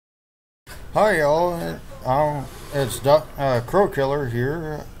Hi y'all, it's Crow Killer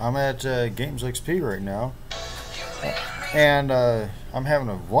here. I'm at Gamesxp right now, and I'm having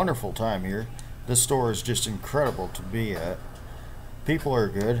a wonderful time here. This store is just incredible to be at. People are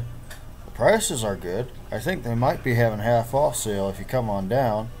good, the prices are good. I think they might be having half off sale if you come on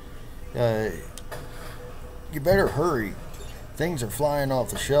down. Uh, you better hurry. Things are flying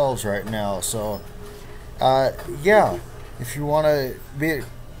off the shelves right now, so yeah, if you want to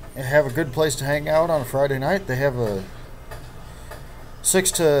have a good place to hang out on a Friday night, they have a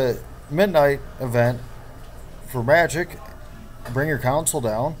 6 to midnight event for Magic. Bring your console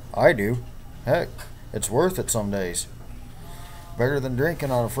down. I do. Heck, it's worth it some days. Better than drinking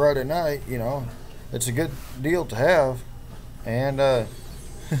on a Friday night, you know. It's a good deal to have. And,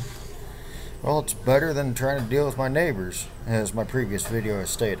 well, it's better than trying to deal with my neighbors, as my previous video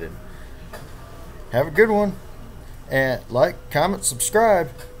has stated. Have a good one. And like, comment, subscribe.